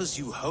offers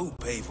you hope,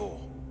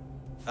 Eivor.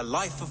 A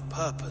life of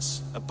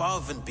purpose,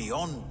 above and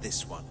beyond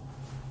this one.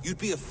 You'd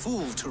be a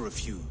fool to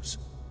refuse.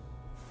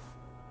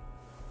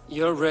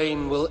 Your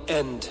reign will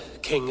end,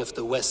 King of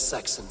the West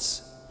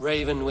Saxons.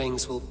 Raven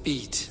wings will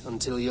beat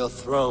until your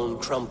throne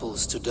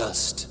crumbles to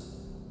dust.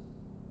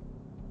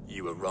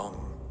 You were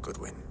wrong,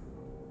 Goodwin.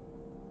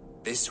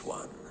 This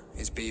one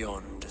is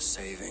beyond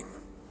saving.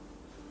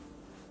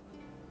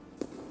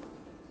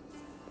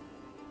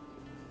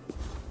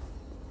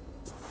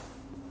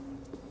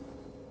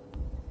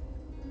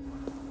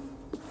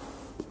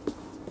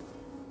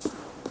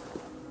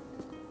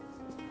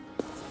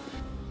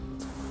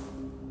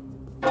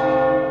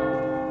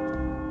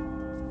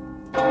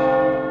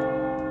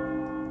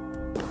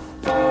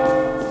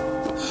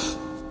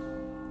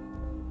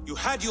 You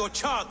had your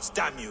chance,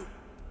 damn you!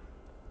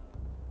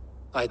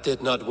 I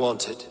did not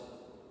want it.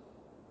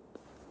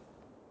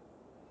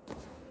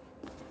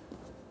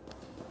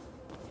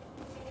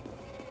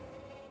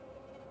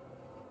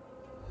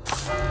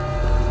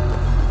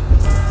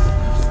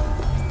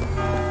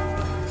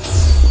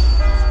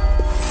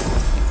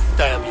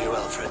 Damn you,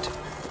 Alfred.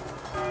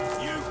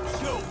 You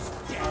chose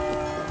death.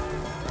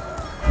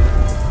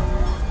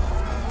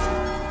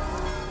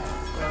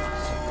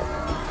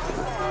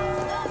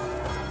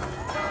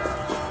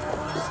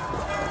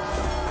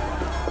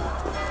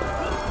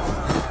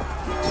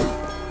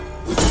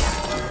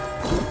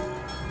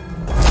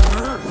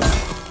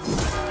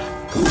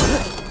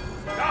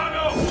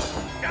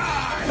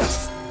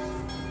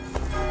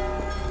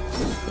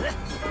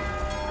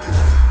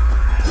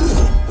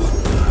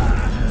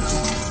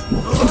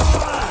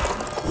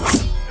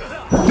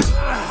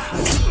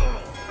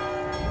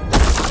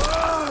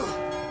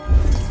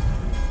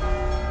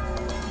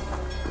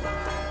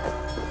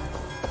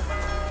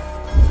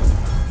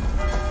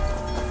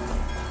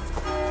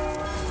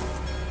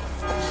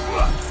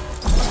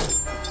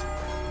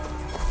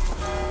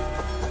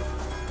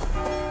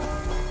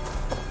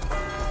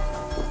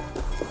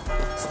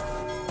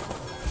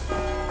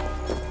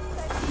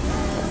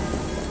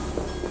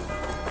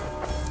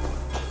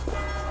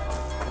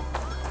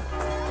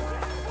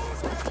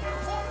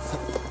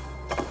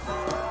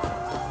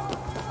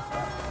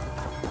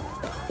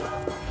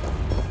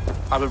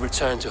 I will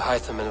return to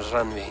Hytham and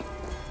Ranvi.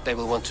 They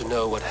will want to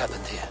know what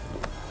happened here.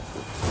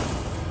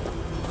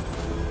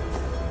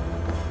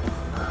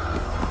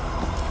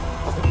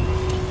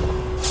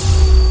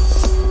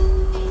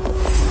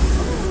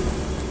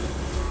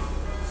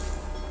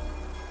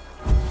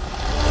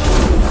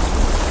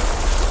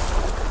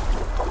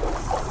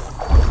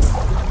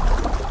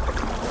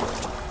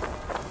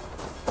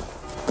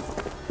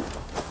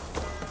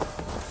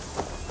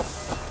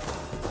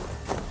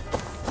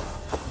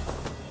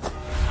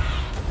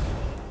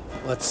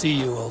 What see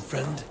you, old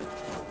friend?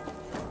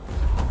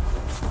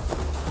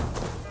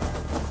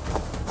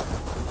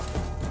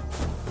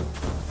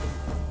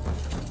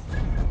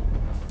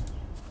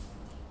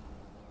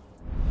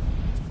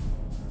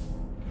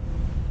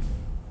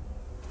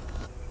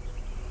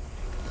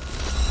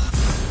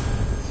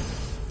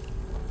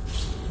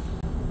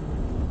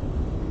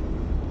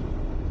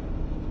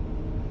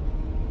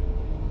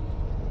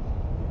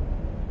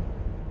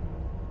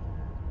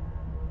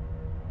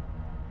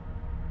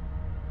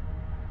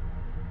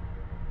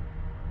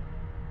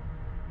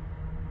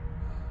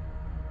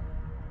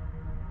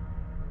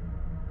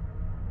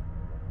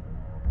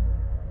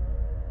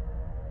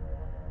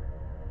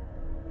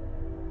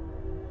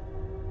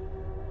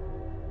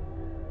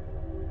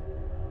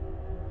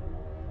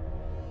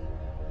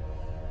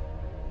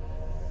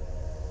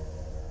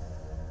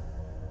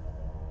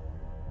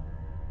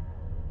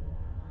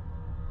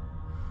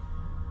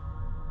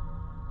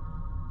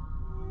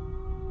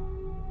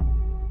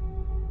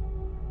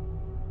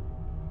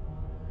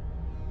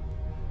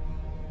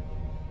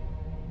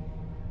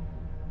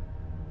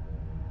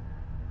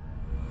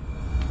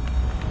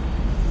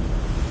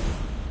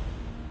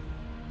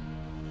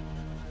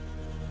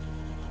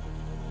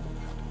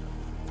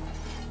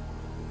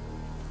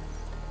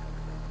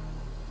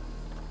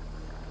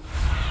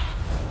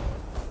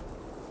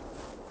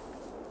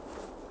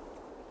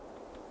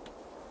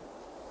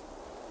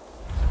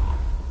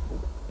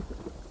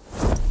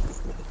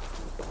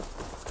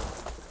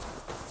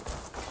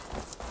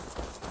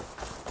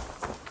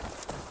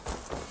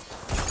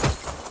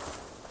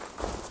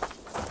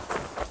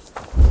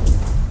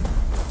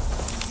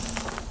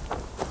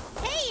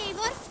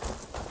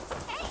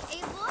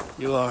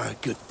 You are a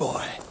good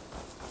boy.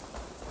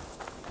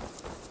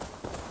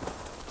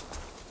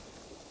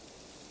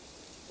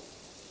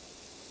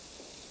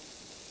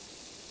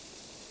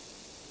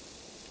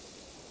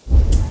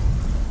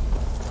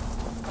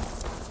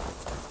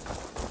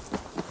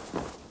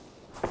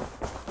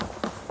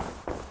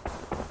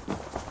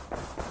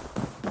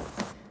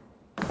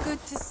 Good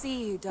to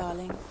see you,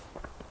 darling.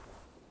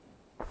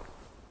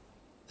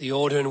 The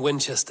Order in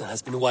Winchester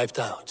has been wiped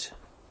out,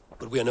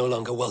 but we are no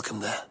longer welcome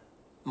there.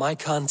 My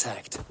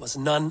contact was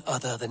none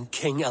other than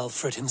King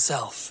Alfred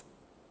himself.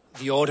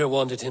 The Order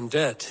wanted him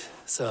dead,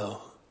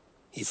 so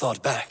he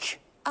fought back.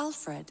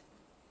 Alfred?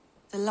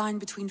 The line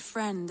between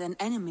friend and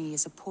enemy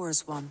is a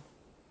porous one.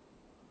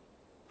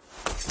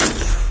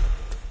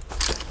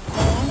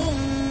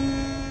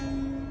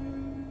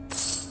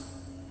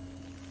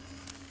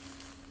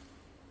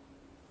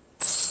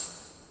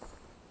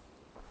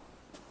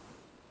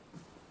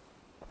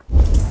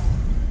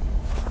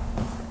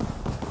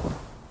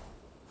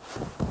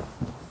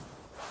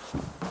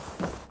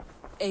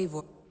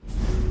 Eivor.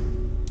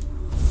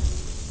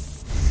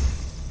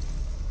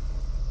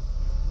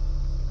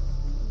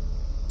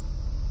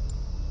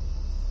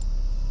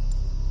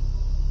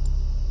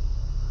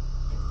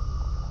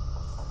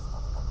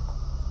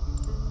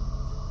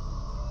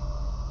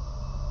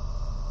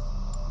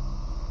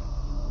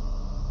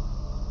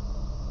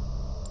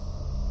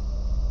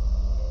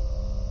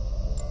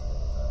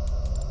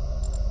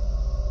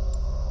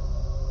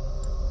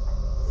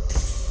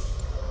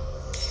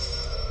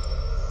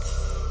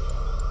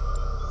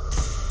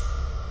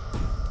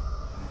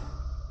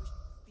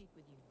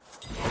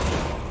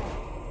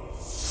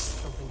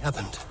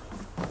 Happened.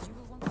 You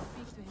will want to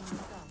speak to him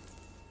yourself.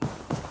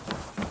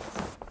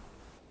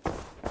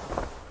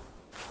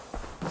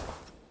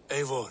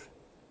 Eivor,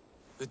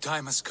 the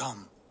time has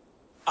come.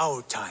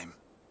 Our time.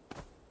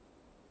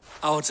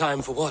 Our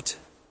time for what?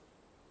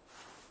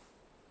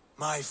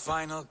 My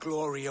final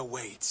glory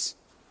awaits.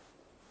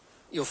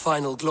 Your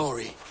final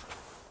glory.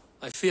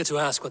 I fear to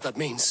ask what that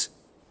means.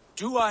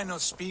 Do I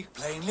not speak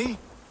plainly?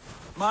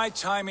 My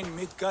time in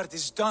Midgard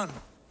is done.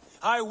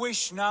 I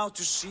wish now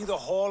to see the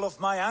hall of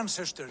my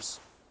ancestors.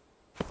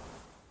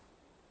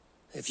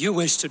 If you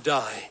wish to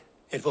die,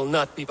 it will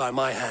not be by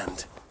my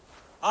hand.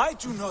 I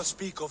do not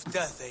speak of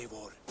death,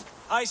 Eivor.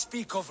 I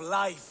speak of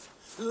life.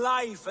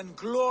 Life and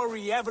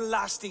glory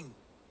everlasting.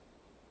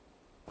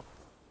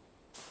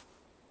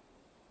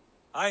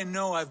 I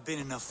know I've been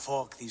in a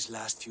fog these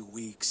last few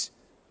weeks.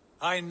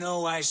 I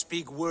know I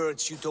speak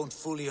words you don't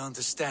fully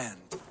understand.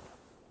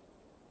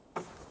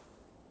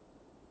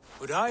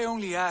 But I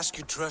only ask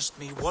you trust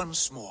me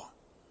once more,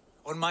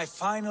 on my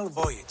final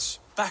voyage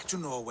back to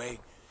Norway,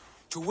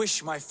 to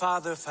wish my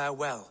father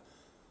farewell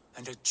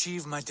and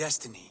achieve my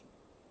destiny.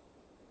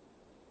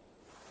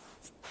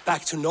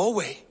 Back to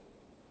Norway?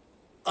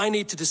 I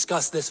need to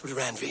discuss this with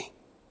Randvi.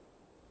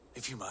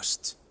 If you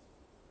must.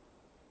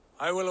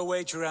 I will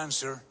await your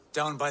answer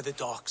down by the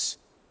docks.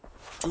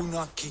 Do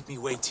not keep me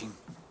waiting.